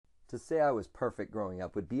To say I was perfect growing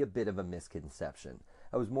up would be a bit of a misconception.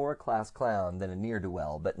 I was more a class clown than a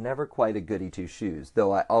ne'er-do-well, but never quite a goody two-shoes,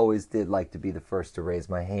 though I always did like to be the first to raise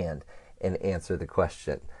my hand and answer the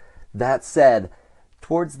question. That said,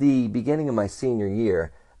 towards the beginning of my senior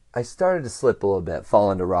year, I started to slip a little bit, fall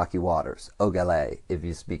into rocky waters, au galère, if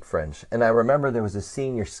you speak French. And I remember there was a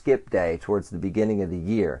senior skip day towards the beginning of the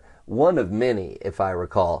year, one of many, if I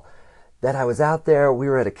recall, that I was out there. We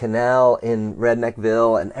were at a canal in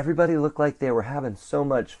Redneckville, and everybody looked like they were having so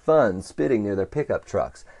much fun spitting near their pickup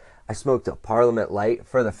trucks. I smoked a Parliament Light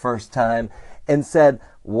for the first time and said,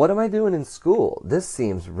 what am I doing in school? This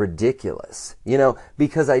seems ridiculous.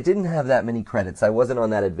 Because I didn't have that many credits. I wasn't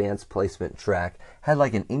on that advanced placement track. Had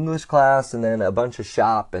like an English class and then a bunch of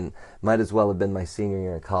shop, and might as well have been my senior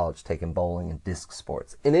year in college taking bowling and disc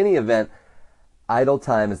sports. In any event, idle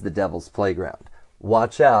time is the devil's playground.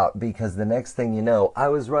 Watch out, because the next thing you know, I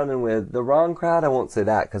was running with the wrong crowd. I won't say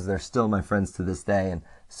that because they're still my friends to this day, and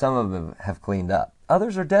some of them have cleaned up.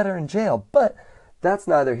 Others are dead or in jail, but that's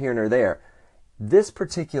neither here nor there. This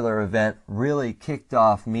particular event really kicked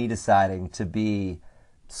off me deciding to be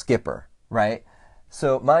skipper, right?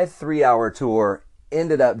 So my 3-hour tour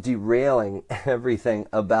ended up derailing everything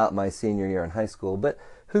about my senior year in high school, but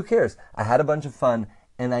who cares? I had a bunch of fun,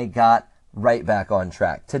 and I got right back on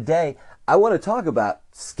track. Today, I want to talk about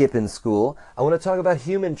skipping school. I want to talk about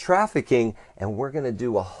human trafficking, and we're going to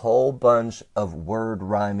do a whole bunch of word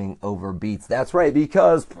rhyming over beats. That's right,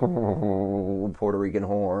 because Puerto Rican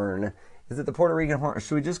horn. Is it the Puerto Rican horn, or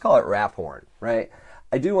should we just call it rap horn, right?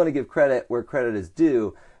 I do want to give credit where credit is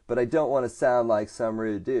due, but I don't want to sound like some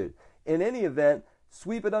rude dude. In any event,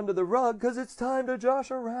 sweep it under the rug, because it's time to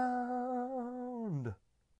josh around.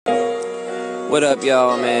 What up,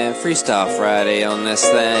 y'all, man? Freestyle Friday on this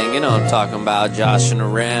thing. You know what I'm talking about, joshing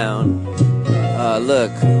around.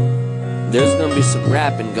 Look, there's gonna be some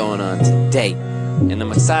rapping going on today, and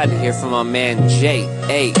I'm excited to hear from my man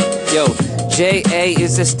J.A. Yo, J.A.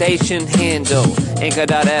 is the station handle.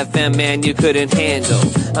 Anchor.fm, man, you couldn't handle.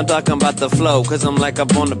 I'm talking about the flow, cause I'm like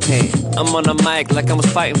up on the pen. I'm on the mic like I was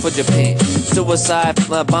fighting for Japan. Suicide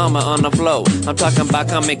bomber on the flow. I'm talking about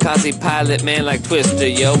kamikaze pilot, man, like Twister,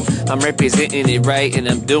 yo. I'm representing it right, and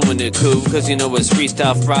I'm doing it cool, cause you know it's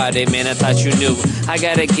Freestyle Friday, man, I thought you knew. I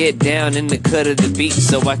gotta get down in the cut of the beat,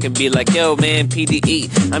 so I can be like, yo, man,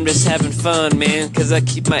 PDE. I'm just having fun, man, cause I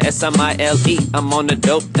keep my S-M-I-L-E. I'm on the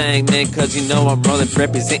dope thing, man, cause you know I'm rolling,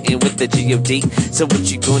 representing with the G-O-D. So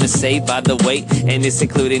what you gonna say, by the way? And it's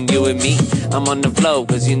including you and me. I'm on the flow,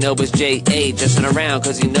 cause you know it's J.A. Just around,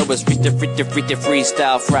 cause you know it's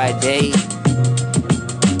Freestyle Friday.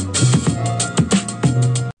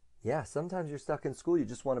 Yeah, sometimes you're stuck in school, you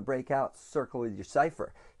just want to break out, circle with your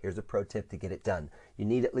cipher. Here's a pro tip to get it done. You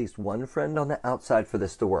need at least one friend on the outside for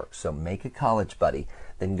this to work, so make a college buddy,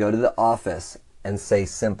 then go to the office and say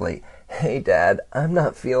simply, hey Dad, I'm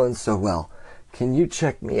not feeling so well. Can you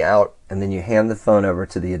check me out? And then you hand the phone over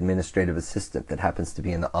to the administrative assistant that happens to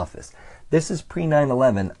be in the office. This is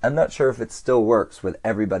pre-9/11. I'm not sure if it still works with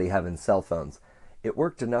everybody having cell phones. It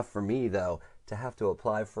worked enough for me, though, to have to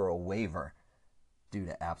apply for a waiver due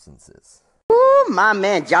to absences. Ooh, my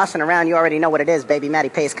man, joshing around, you already know what it is, baby. Matty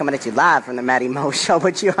Pace coming at you live from the Matty Mo Show,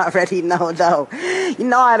 but you already know, though. You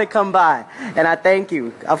know how to come by, and I thank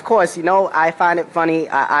you. Of course, you know, I find it funny.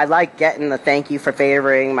 I like getting the thank you for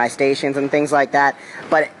favoring my stations and things like that,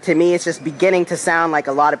 but to me, it's just beginning to sound like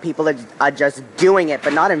a lot of people are just doing it,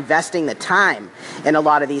 but not investing the time in a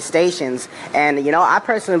lot of these stations, and, you know, I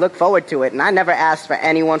personally look forward to it, and I never asked for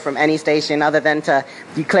anyone from any station other than to,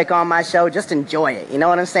 you click on my show, just enjoy it. You know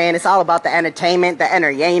what I'm saying? It's all about the entertainment, the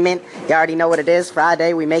entertainment. You already know what it is.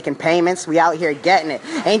 Friday, we making payments. We out here getting it.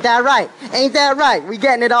 Ain't that right? Ain't that right? We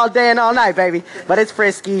getting it all day and all night, baby. But it's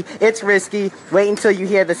frisky. It's risky. Wait until you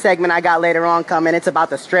hear the segment I got later on coming. It's about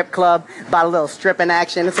the strip club, about a little stripping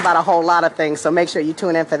action. It's about a whole lot of things. So make sure you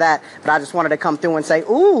tune in for that. But I just wanted to come through and say,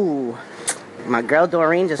 ooh, my girl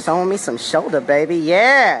Doreen just showing me some shoulder, baby.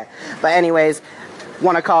 Yeah. But anyways,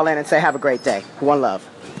 want to call in and say have a great day. One love.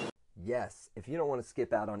 Yes, if you don't want to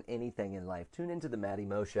skip out on anything in life, tune into the Matty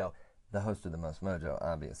Mo Show, the host of the most mojo,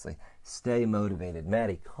 obviously. Stay motivated.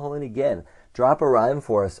 Matty, call in again. Drop a rhyme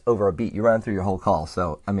for us over a beat. You ran through your whole call,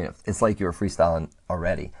 so, I mean, it's like you were freestyling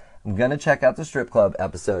already. I'm going to check out the strip club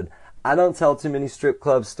episode. I don't tell too many strip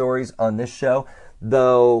club stories on this show,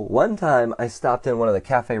 though one time I stopped in one of the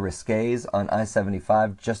Cafe Risques on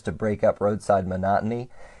I-75 just to break up roadside monotony.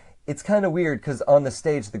 It's kind of weird because on the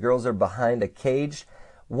stage the girls are behind a cage.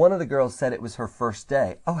 One of the girls said it was her first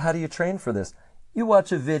day. Oh, how do you train for this? You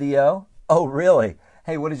watch a video. Oh, really?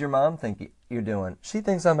 Hey, what does your mom think you're doing? She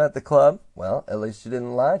thinks I'm at the club. Well, at least you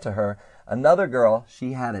didn't lie to her. Another girl,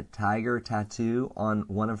 she had a tiger tattoo on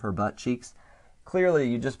one of her butt cheeks. Clearly,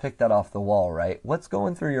 you just picked that off the wall, right? What's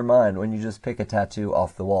going through your mind when you just pick a tattoo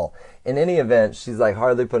off the wall? In any event, she's like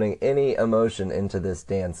hardly putting any emotion into this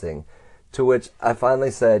dancing. To which I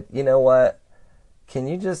finally said, you know what? Can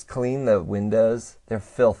you just clean the windows? They're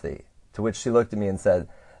filthy. To which she looked at me and said,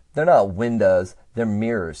 they're not windows, they're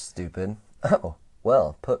mirrors, stupid. Oh,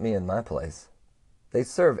 well, put me in my place. They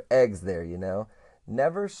serve eggs there, you know.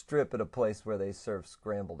 Never strip at a place where they serve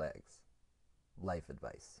scrambled eggs. Life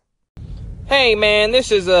advice. Hey man,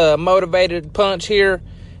 this is a Motivated Punch here.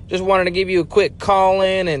 Just wanted to give you a quick call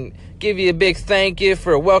in and give you a big thank you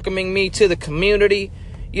for welcoming me to the community.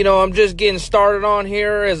 You know, I'm just getting started on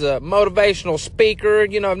here as a motivational speaker.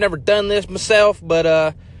 You know, I've never done this myself,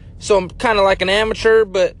 but so I'm kind of like an amateur,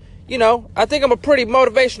 but you know, I think I'm a pretty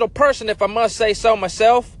motivational person, if I must say so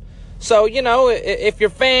myself. So, you know, if you're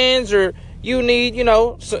fans or you need, you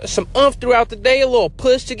know, some oomph throughout the day, a little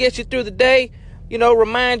push to get you through the day, you know,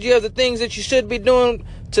 remind you of the things that you should be doing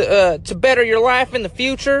to better your life in the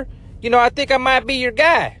future, you know, I think I might be your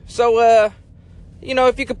guy. So, you know,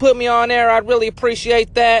 if you could put me on there, I'd really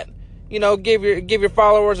appreciate that. You know, give your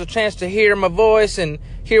followers a chance to hear my voice and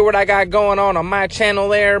hear what I got going on my channel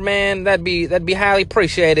there, man. That'd be highly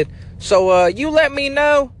appreciated. So, you let me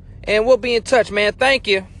know and we'll be in touch, man. Thank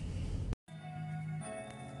you.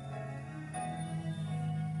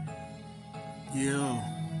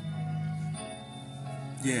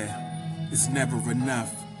 Yeah, it's never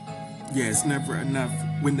enough. Yeah, it's never enough.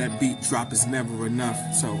 When that beat drop, it's never enough.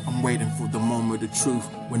 So I'm waiting for the moment of truth.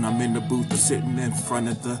 When I'm in the booth or sitting in front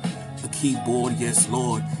of the keyboard. Yes,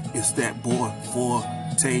 Lord, it's that boy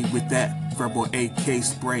Forte with that verbal AK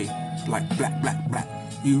spray. Like black, black, black.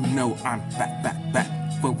 You know I'm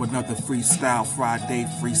back for another Freestyle Friday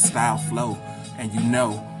freestyle flow. And you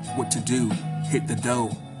know what to do. Hit the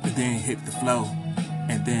dough, and then hit the flow.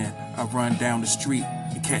 And then I run down the street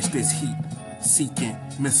and catch this heat. Seeking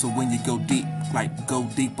missile when you go deep, like go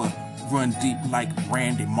deeper. Run deep like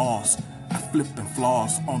Randy Moss. I flip and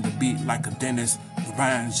floss on the beat like a dentist.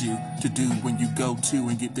 Reminds you to do when you go to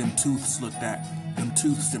and get them tooths looked at. Them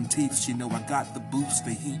tooths, them teeth, you know I got the boost,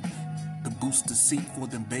 the heat. The booster seat for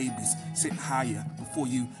them babies. Sit higher before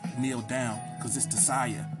you kneel down, cause it's the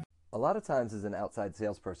sire. A lot of times as an outside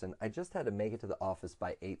salesperson, I just had to make it to the office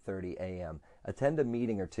by 8:30 a.m., attend a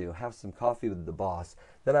meeting or two, have some coffee with the boss,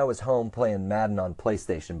 then I was home playing Madden on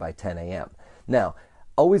PlayStation by 10 a.m. Now,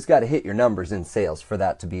 always got to hit your numbers in sales for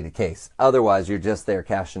that to be the case. Otherwise, you're just there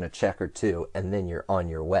cashing a check or two, and then you're on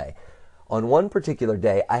your way. On one particular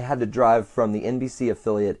day, I had to drive from the NBC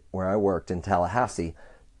affiliate where I worked in Tallahassee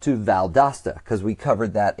to Valdosta, because we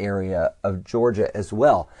covered that area of Georgia as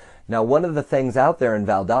well. Now, one of the things out there in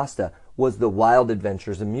Valdosta was the Wild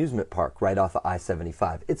Adventures amusement park right off of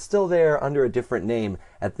I-75. It's still there under a different name.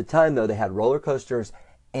 At the time, though, they had roller coasters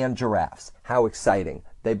and giraffes. How exciting.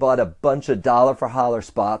 They bought a bunch of dollar for holler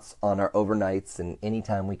spots on our overnights and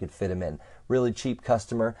anytime we could fit them in. Really cheap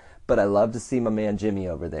customer, but I love to see my man Jimmy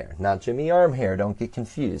over there. Not Jimmy Armhair, don't get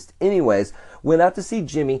confused. Anyways, went out to see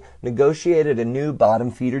Jimmy, negotiated a new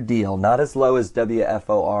bottom feeder deal, not as low as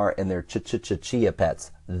WFOR and their Chia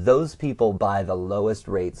Pets. Those people buy the lowest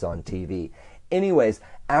rates on TV. Anyways,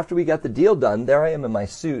 after we got the deal done, there I am in my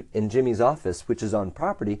suit in Jimmy's office, which is on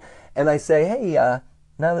property, and I say, hey,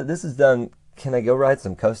 now that this is done, can I go ride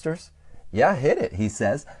some coasters? Yeah, hit it, he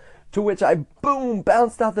says. To which I, boom,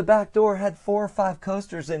 bounced out the back door, had 4 or 5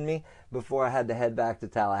 coasters in me before I had to head back to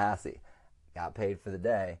Tallahassee. Got paid for the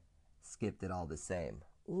day, skipped it all the same.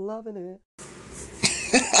 Loving it.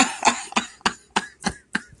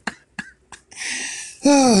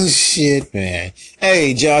 Oh, shit, man.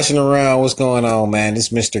 Hey, joshing around, what's going on, man?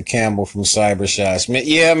 This is Mr. Campbell from Cybershots. Man,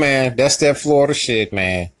 yeah, man, that's that Florida shit,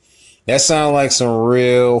 man. That sounds like some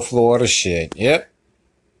real Florida shit. Yep.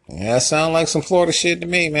 Yeah, that sounds like some Florida shit to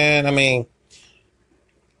me, man. I mean,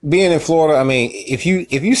 being in Florida, I mean, if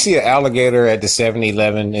you see an alligator at the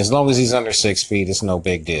 7-Eleven, as long as he's under 6 feet, it's no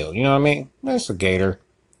big deal. You know what I mean? That's a gator.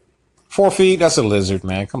 4 feet, that's a lizard,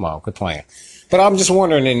 man. Come on, quit playing. But I'm just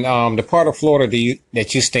wondering, in the part of Florida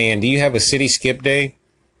that you stay in, do you have a city skip day?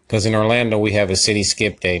 Because in Orlando, we have a city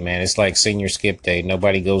skip day, man. It's like senior skip day.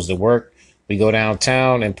 Nobody goes to work. We go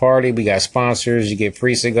downtown and party. We got sponsors. You get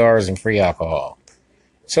free cigars and free alcohol.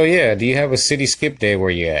 So, yeah, do you have a city skip day where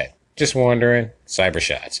you at? Just wondering.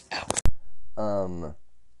 Cybershots out.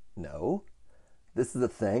 No. This is the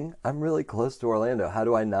thing. I'm really close to Orlando. How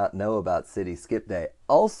do I not know about city skip day?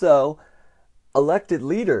 Also, elected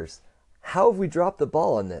leaders. How have we dropped the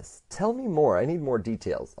ball on this? Tell me more. I need more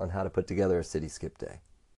details on how to put together a city skip day.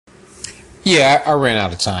 Yeah, I ran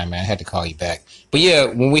out of time, man. I had to call you back. But yeah,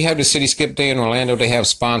 when we have the City Skip Day in Orlando, they have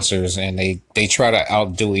sponsors and they try to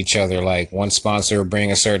outdo each other. Like one sponsor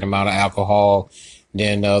bring a certain amount of alcohol,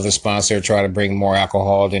 then the other sponsor try to bring more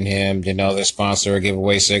alcohol than him. Then the other sponsor give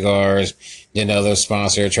away cigars. Then the other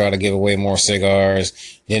sponsor try to give away more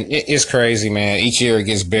cigars. Then it's crazy, man. Each year it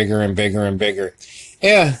gets bigger and bigger and bigger.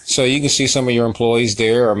 Yeah, so you can see some of your employees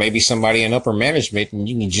there, or maybe somebody in upper management, and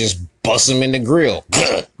you can just bust them in the grill.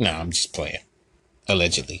 No, I'm just playing.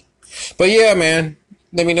 Allegedly. But yeah, man,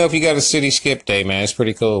 let me know if you got a City Skip Day, man. It's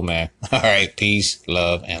pretty cool, man. All right, peace,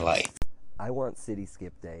 love, and light. I want City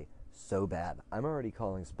Skip Day so bad. I'm already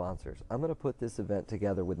calling sponsors. I'm going to put this event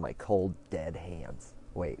together with my cold, dead hands.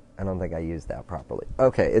 Wait, I don't think I used that properly.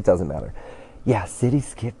 Okay, it doesn't matter. Yeah, City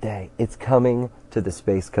Skip Day. It's coming to the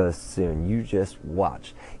Space Coast soon. You just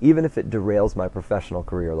watch. Even if it derails my professional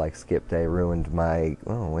career like Skip Day ruined my...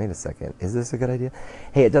 Oh, wait a second. Is this a good idea?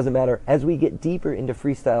 Hey, it doesn't matter. As we get deeper into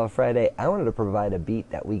Freestyle Friday, I wanted to provide a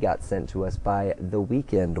beat that we got sent to us by The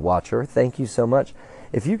Weekend Watcher. Thank you so much.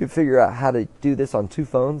 If you could figure out how to do this on 2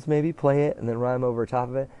 phones, maybe play it and then rhyme over top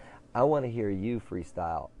of it, I want to hear you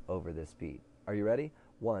freestyle over this beat. Are you ready?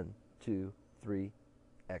 1, 2, 3,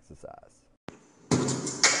 exercise.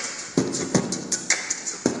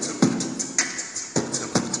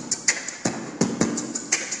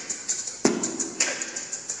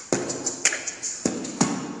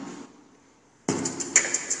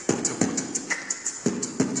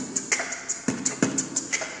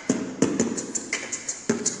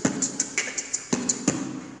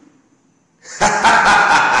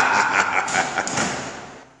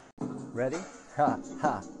 Ready? Ha,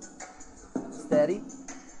 ha. Steady?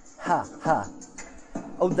 Ha, ha.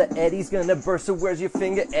 Oh, the Eddie's gonna burst, so where's your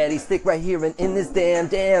finger, Eddie? Stick right here and in this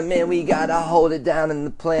damn, man, we gotta hold it down in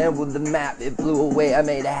the plan with the map. It blew away, I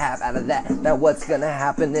made a hap out of that. Now what's gonna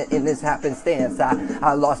happen in this happenstance?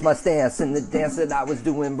 I lost my stance, and the dance that I was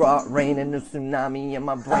doing brought rain and a tsunami in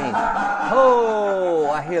my brain.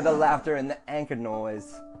 Oh, I hear the laughter and the anchor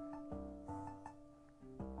noise.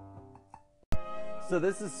 So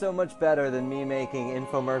this is so much better than me making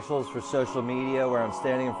infomercials for social media where I'm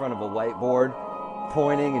standing in front of a whiteboard,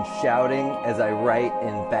 pointing and shouting as I write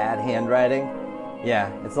in bad handwriting. Yeah,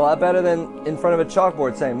 it's a lot better than in front of a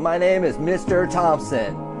chalkboard saying, "My name is Mr.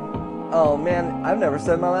 Thompson." Oh man, I've never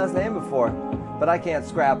said my last name before, but I can't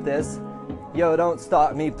scrap this. Yo, don't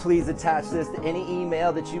stalk me. Please attach this to any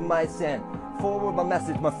email that you might send. Forward my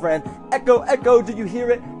message, my friend. Echo, echo, do you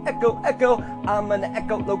hear it? Echo, echo, I'm gonna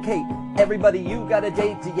echolocate. Everybody, you got a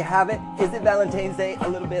date, do you have it? Is it Valentine's Day? A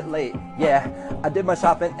little bit late. Yeah, I did my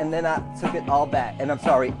shopping and then I took it all back. And I'm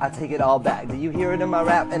sorry, I take it all back. Do you hear it in my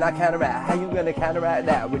rap? And I counteract. How you gonna counteract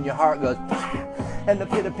that when your heart goes and the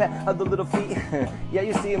pitter-pat of the little feet? Yeah,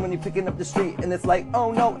 you see him when you're picking up the street and it's like,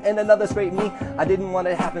 oh no, and another straight me. I didn't want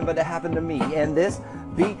it to happen, but it happened to me. And this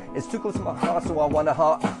beat is too close to my heart, so I want to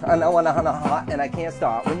heart, and I want to hunt a heart, and I can't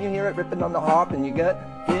start. When you hear it ripping on the harp and you get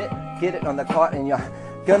it on the cart and you're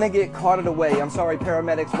gonna get carted away. I'm sorry,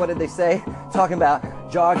 paramedics, what did they say? Talking about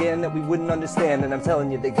jargon that we wouldn't understand, and I'm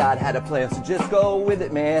telling you that God had a plan, so just go with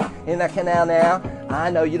it, man. In that canal now,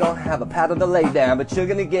 I know you don't have a paddle to lay down, but you're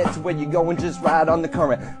gonna get to where you go and just ride on the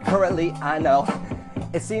current. Currently, I know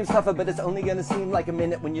it seems tougher, but it's only gonna seem like a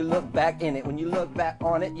minute when you look back in it. When you look back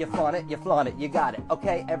on it, you flaunt it, you flaunt it, you got it.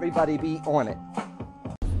 Okay, everybody be on it.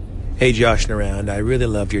 Hey, Joshing Around, I really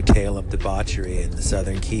loved your tale of debauchery in the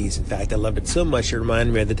Southern Keys. In fact, I loved it so much it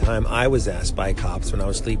reminded me of the time I was asked by cops when I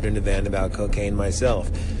was sleeping in a van about cocaine myself.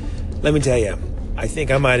 Let me tell you, I think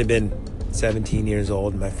I might have been 17 years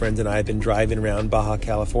old. My friends and I have been driving around Baja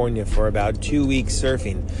California for about 2 weeks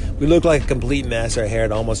surfing. We looked like a complete mess. Our hair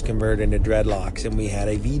had almost converted into dreadlocks, and we had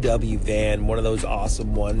a VW van, one of those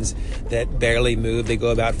awesome ones that barely move. They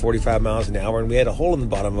go about 45 miles an hour, and we had a hole in the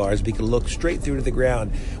bottom of ours. We could look straight through to the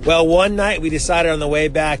ground. Well, one night we decided on the way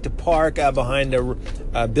back to park behind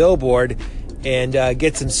a billboard and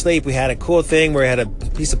get some sleep. We had a cool thing where we had a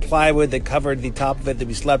piece of plywood that covered the top of it that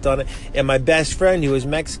we slept on it. And my best friend, who was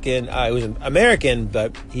Mexican, he was American,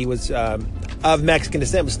 but he was of Mexican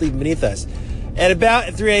descent, was sleeping beneath us. At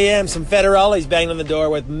about 3 a.m., some federales banged on the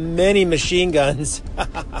door with many machine guns.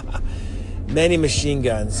 Many machine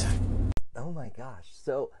guns. Oh my gosh.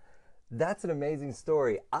 So that's an amazing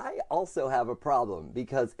story. I also have a problem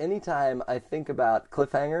because anytime I think about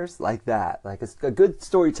cliffhangers like that, like a good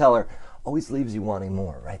storyteller always leaves you wanting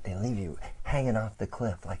more, right? They leave you hanging off the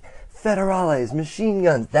cliff, like federales, machine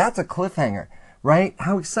guns. That's a cliffhanger, right?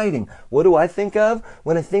 How exciting. What do I think of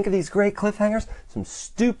when I think of these great cliffhangers? Some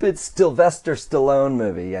stupid Sylvester Stallone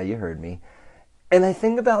movie. Yeah, you heard me. And I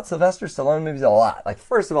think about Sylvester Stallone movies a lot. Like,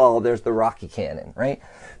 first of all, there's the Rocky canon, right?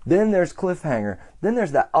 Then there's Cliffhanger. Then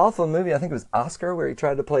there's that awful movie, I think it was Oscar, where he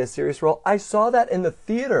tried to play a serious role. I saw that in the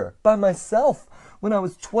theater by myself when I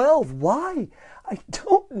was 12. Why? I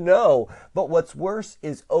don't know. But what's worse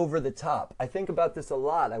is over the top. I think about this a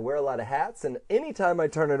lot. I wear a lot of hats, and anytime I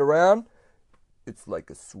turn it around, it's like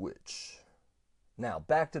a switch. Now,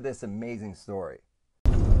 back to this amazing story.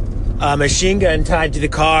 A machine gun tied to the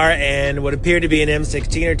car and what appeared to be an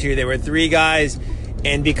M16 or two. There were 3 guys,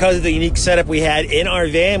 and because of the unique setup we had in our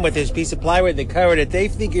van with this piece of plywood that covered it, they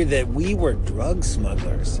figured that we were drug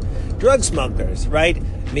smugglers. Drug smugglers, right?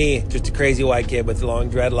 Me, just a crazy white kid with long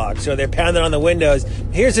dreadlocks. So they're pounding on the windows.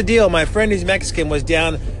 Here's the deal. My friend who's Mexican was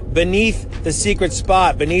down beneath the secret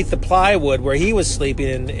spot, beneath the plywood where he was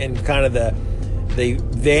sleeping in kind of the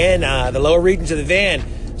van, the lower regions of the van.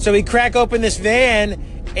 So we crack open this van,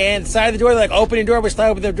 and the side of the door, they're like, open your door, we slide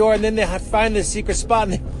open the door, and then they find the secret spot,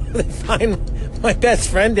 and they find my best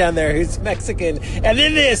friend down there who's Mexican. And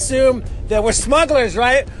then they assume that we're smugglers,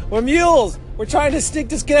 right? We're mules. We're trying to sneak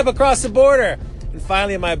this kid up across the border. And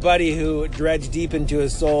finally, my buddy, who dredged deep into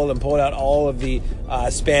his soul and pulled out all of the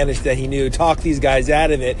Spanish that he knew, talked these guys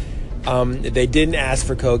out of it. They didn't ask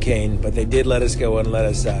for cocaine, but they did let us go and let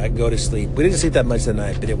us go to sleep. We didn't sleep that much that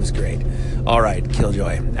night, but it was great. All right,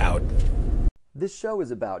 Killjoy, out. This show is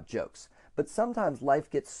about jokes, but sometimes life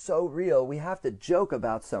gets so real we have to joke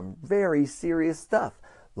about some very serious stuff,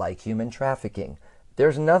 like human trafficking.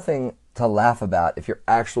 There's nothing to laugh about if you're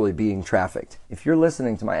actually being trafficked. If you're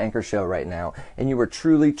listening to my anchor show right now and you were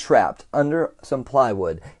truly trapped under some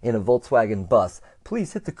plywood in a Volkswagen bus,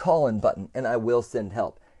 please hit the call-in button and I will send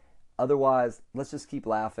help. Otherwise, let's just keep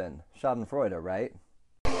laughing. Schadenfreude, right?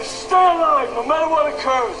 Stay alive no matter what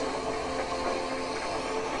occurs.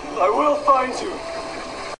 I will find you.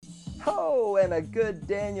 Oh, and a good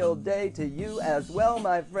Daniel Day to you as well,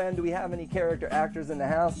 my friend. Do we have any character actors in the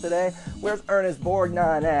house today? Where's Ernest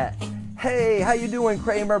Borgnine at? Hey, how you doing,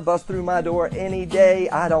 Kramer? Bust through my door any day.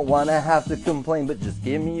 I don't want to have to complain, but just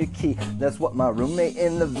give me your key. That's what my roommate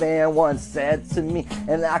in the van once said to me.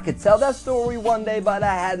 And I could tell that story one day, but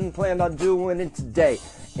I hadn't planned on doing it today.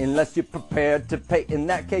 Unless you're prepared to pay. In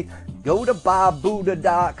that case, go to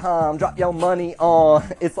buybuddha.com. Drop your money on.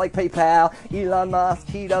 It's like PayPal. Elon Musk,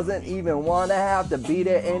 he doesn't even want to have to be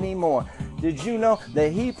there anymore. Did you know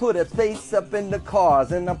that he put a face up in the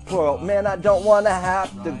cars in the plural? Man, I don't want to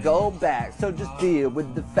have to go back. So just deal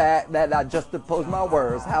with the fact that I just opposed my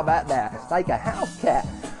words. How about that? Like a house cat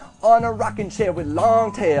on a rocking chair with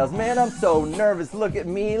long tails. Man, I'm so nervous. Look at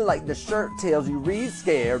me like the shirt tails. You read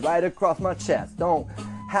scared right across my chest. Don't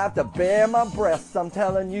have to bare my breasts, I'm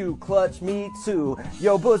telling you, clutch me too.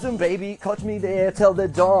 Yo, bosom baby, clutch me there till the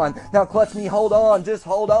dawn. Now clutch me, hold on, just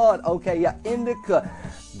hold on. Okay, yeah, indica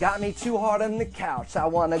got me too hard on the couch. I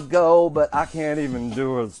wanna go, but I can't even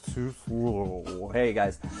do it. It's too slow. Hey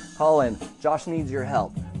guys, call in. Josh needs your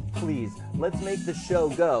help. Please, let's make the show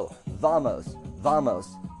go. Vamos, vamos,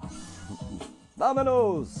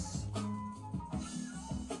 vámonos.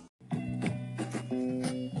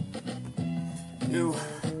 Ew.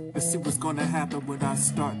 Let's see what's gonna happen when I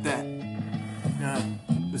start that.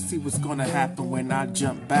 Let's see what's gonna happen when I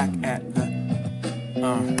jump back at the.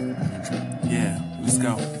 Yeah, let's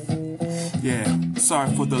go. Yeah,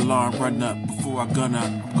 sorry for the alarm run up. Before I gun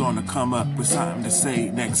up, I'm gonna come up with something to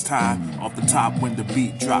say next time. Off the top when the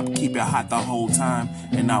beat drop, keep it hot the whole time.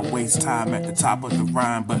 And not waste time at the top of the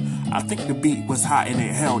rhyme. But I think the beat was hot and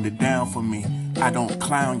it held it down for me. I don't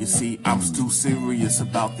clown, you see, I'm still serious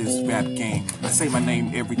about this rap game. I say my name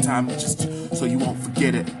every time just so you won't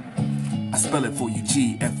forget it. I spell it for you,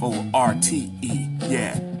 G-F-O-R-T-E,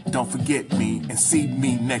 yeah. Don't forget me and see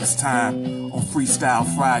me next time on Freestyle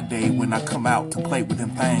Friday when I come out to play with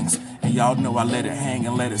them things. And y'all know I let it hang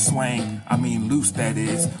and let it swing. I mean loose that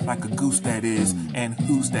is, like a goose that is. And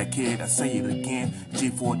who's that kid? I say it again,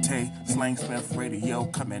 G-Forte, Slang Smith Radio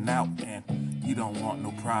coming out. And you don't want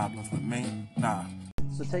no problems with me, nah.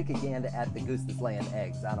 So take a gander at the goose that's laying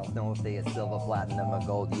eggs. I don't know if they are silver, platinum, or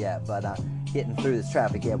gold yet, but getting through this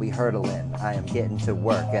traffic, yeah, we hurdling. I am getting to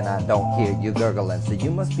work and I don't hear you gurgling. So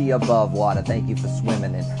you must be above water, thank you for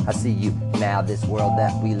swimming in. I see you now, this world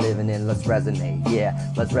that we living in, let's resonate,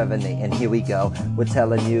 yeah, let's revenate. And here we go, we're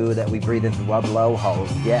telling you that we breathing through our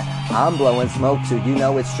blowholes, yeah. I'm blowing smoke too, you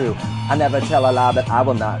know it's true. I never tell a lie, but I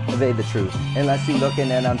will not evade the truth. Unless you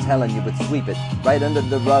looking and I'm telling you, but sweep it right under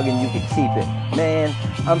the rug and you can keep it. Man,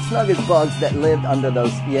 I'm snug as bugs that lived under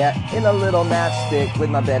those, yeah, in a little matchstick with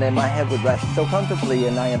my bed and my head would rest so comfortably.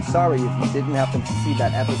 And I am sorry if you didn't happen to see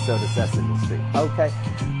that episode of Sesame Street, okay?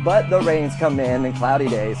 But the rains come in and cloudy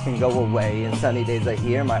days can go away and sunny days are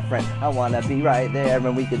here, my friend. I wanna be right there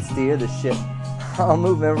and we can steer the ship. I'm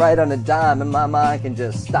moving right on a dime and my mind can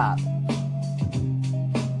just stop.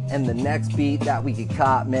 And the next beat that we could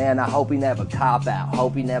cop, man, I hope we never cop out,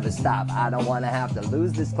 hope we never stop. I don't wanna have to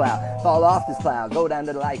lose this cloud, fall off this cloud, go down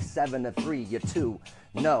to like 7 to 3, you're 2.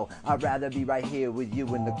 No, I'd rather be right here with you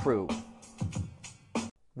and the crew.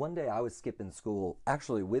 One day I was skipping school,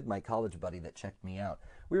 actually with my college buddy that checked me out.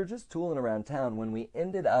 We were just tooling around town when we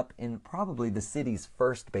ended up in probably the city's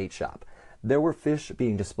first bait shop. There were fish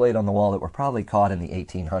being displayed on the wall that were probably caught in the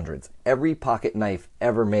 1800s. Every pocket knife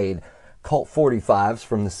ever made, Colt 45s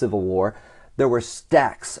from the Civil War. There were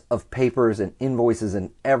stacks of papers and invoices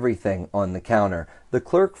and everything on the counter. The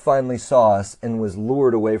clerk finally saw us and was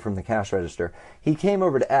lured away from the cash register. He came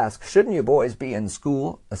over to ask, "Shouldn't you boys be in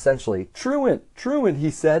school?" Essentially, truant,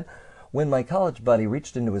 he said, when my college buddy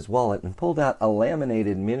reached into his wallet and pulled out a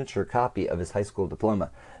laminated miniature copy of his high school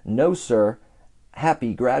diploma. "No, sir.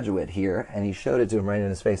 Happy graduate here," and he showed it to him right in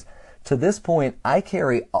his face. To this point, I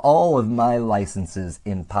carry all of my licenses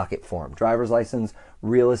in pocket form. Driver's license,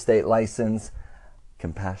 real estate license,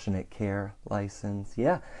 compassionate care license.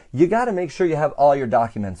 Yeah, you got to make sure you have all your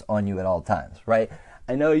documents on you at all times, right?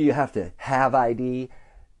 I know you have to have ID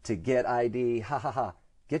to get ID. Ha ha ha.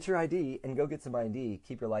 Get your ID and go get some ID.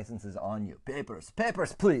 Keep your licenses on you. Papers,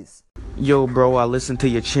 please. Yo, bro, I listened to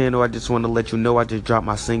your channel. I just want to let you know I just dropped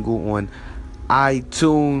my single on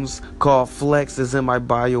iTunes called Flex. Is in my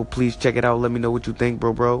bio. Please check it out. Let me know what you think,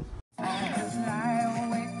 bro.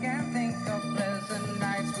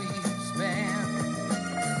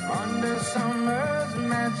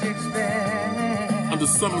 Under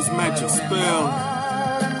summer's magic spell.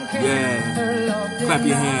 Yeah. Clap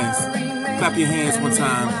your hands. Clap your hands one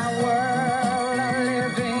time.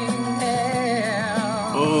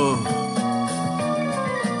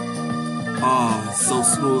 So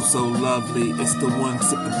smooth, so lovely. It's the one,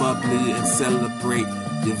 sip the bubbly and celebrate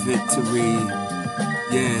your victory.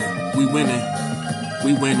 Yeah, we winning.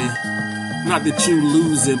 Not that you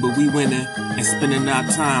losing, but we winning and spending our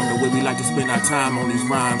time the way we like to spend our time on these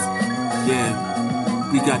rhymes.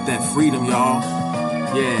 Yeah, we got that freedom, y'all.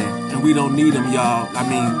 Yeah, and we don't need them, y'all. I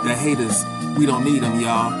mean, the haters, we don't need them,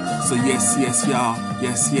 y'all. So yes, y'all.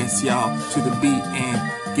 Yes, y'all. To the beat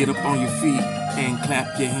and get up on your feet and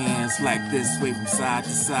clap your hands like this, way from side to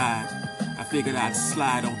side. I figured I'd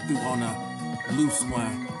slide on through on a loose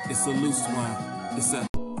one. It's a loose one. It's a...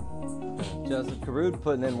 Joseph Carrude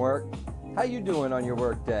putting in work. How you doing on your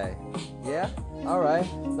work day? Yeah? Alright,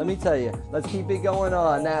 let me tell you, let's keep it going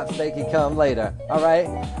on. Naps, they can come later. Alright?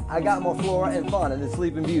 I got more flora and fauna than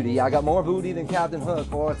Sleeping Beauty. I got more booty than Captain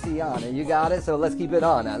Hook or Tiana. You got it? So let's keep it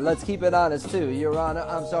on. Let's keep it honest too. Your Honor,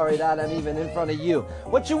 I'm sorry that I'm even in front of you.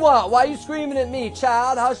 What you want? Why you screaming at me,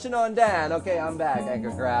 child? Hushing on down. Okay, I'm back,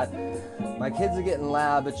 Anchorgrad. My kids are getting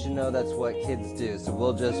loud, but you know that's what kids do. So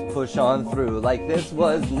we'll just push on through like this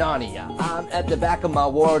was Narnia. I'm at the back of my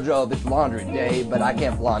wardrobe. It's laundry day, but I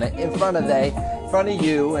can't flaunt it. In front of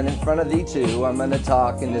you and in front of thee too. I'm gonna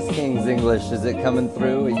talk in this King's English. Is it coming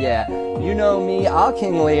through? Yeah. You know me, I'll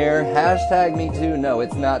King Lear. Hashtag me too. No,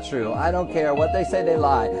 it's not true. I don't care what they say, they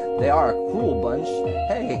lie. They are a cruel bunch.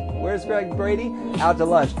 Hey, where's Greg Brady? Out to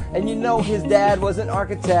lunch. And you know his dad was an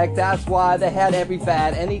architect. That's why they had every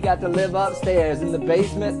fad. And he got to live upstairs in the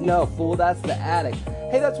basement. No, fool, that's the attic.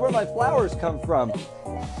 Hey, that's where my flowers come from.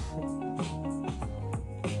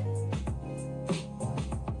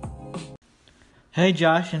 Hey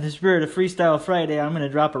Josh, in the spirit of Freestyle Friday, I'm going to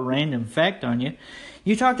drop a random fact on you.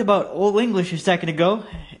 You talked about Old English a second ago,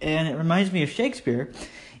 and it reminds me of Shakespeare.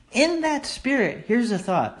 In that spirit, here's a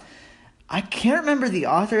thought. I can't remember the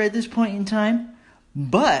author at this point in time,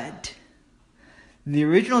 but the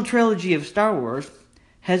original trilogy of Star Wars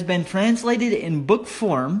has been translated in book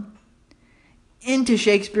form into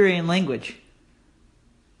Shakespearean language.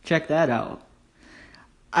 Check that out.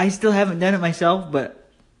 I still haven't done it myself, but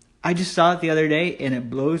I just saw it the other day, and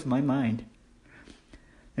it blows my mind.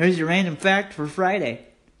 There's your random fact for Friday.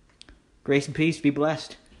 Grace and peace. Be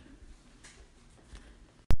blessed.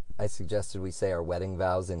 I suggested we say our wedding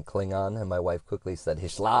vows in Klingon, and my wife quickly said,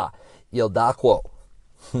 Hishla, Yildakwo.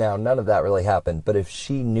 Now, none of that really happened, but if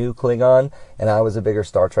she knew Klingon and I was a bigger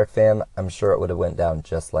Star Trek fan, I'm sure it would have went down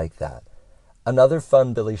just like that. Another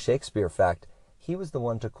fun Billy Shakespeare fact, he was the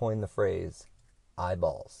one to coin the phrase,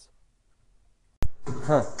 eyeballs.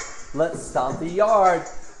 Huh. Let's stomp the yard.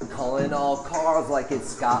 Calling all cars like it's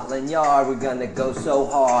Scotland Yard. We're gonna go so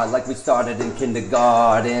hard like we started in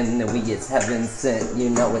kindergarten. And it's heaven sent. You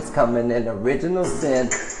know it's coming in original sin.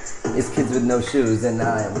 It's kids with no shoes. And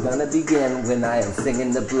I am gonna begin when I am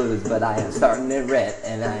singing the blues. But I am starting in red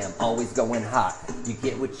and I am always going hot. You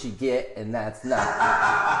get what you get and that's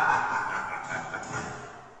not.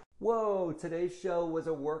 Whoa, today's show was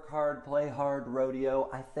a work hard, play hard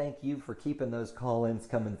rodeo. I thank you for keeping those call-ins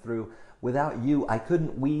coming through. Without you, I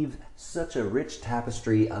couldn't weave such a rich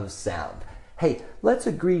tapestry of sound. Hey, let's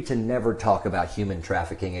agree to never talk about human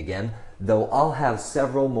trafficking again, though I'll have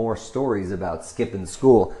several more stories about skipping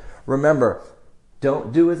school. Remember,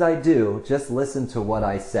 don't do as I do, just listen to what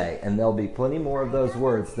I say, and there'll be plenty more of those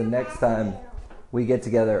words the next time we get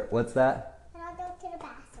together. What's that? And I'll go to the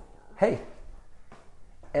bathroom. Hey.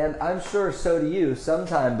 And I'm sure so do you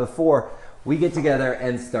sometime before we get together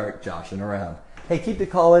and start joshing around. Hey, keep the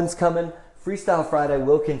call-ins coming. Freestyle Friday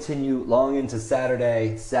will continue long into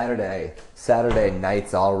Saturday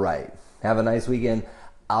night's all right. Have a nice weekend.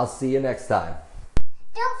 I'll see you next time.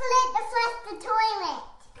 Don't forget to flush the toilet.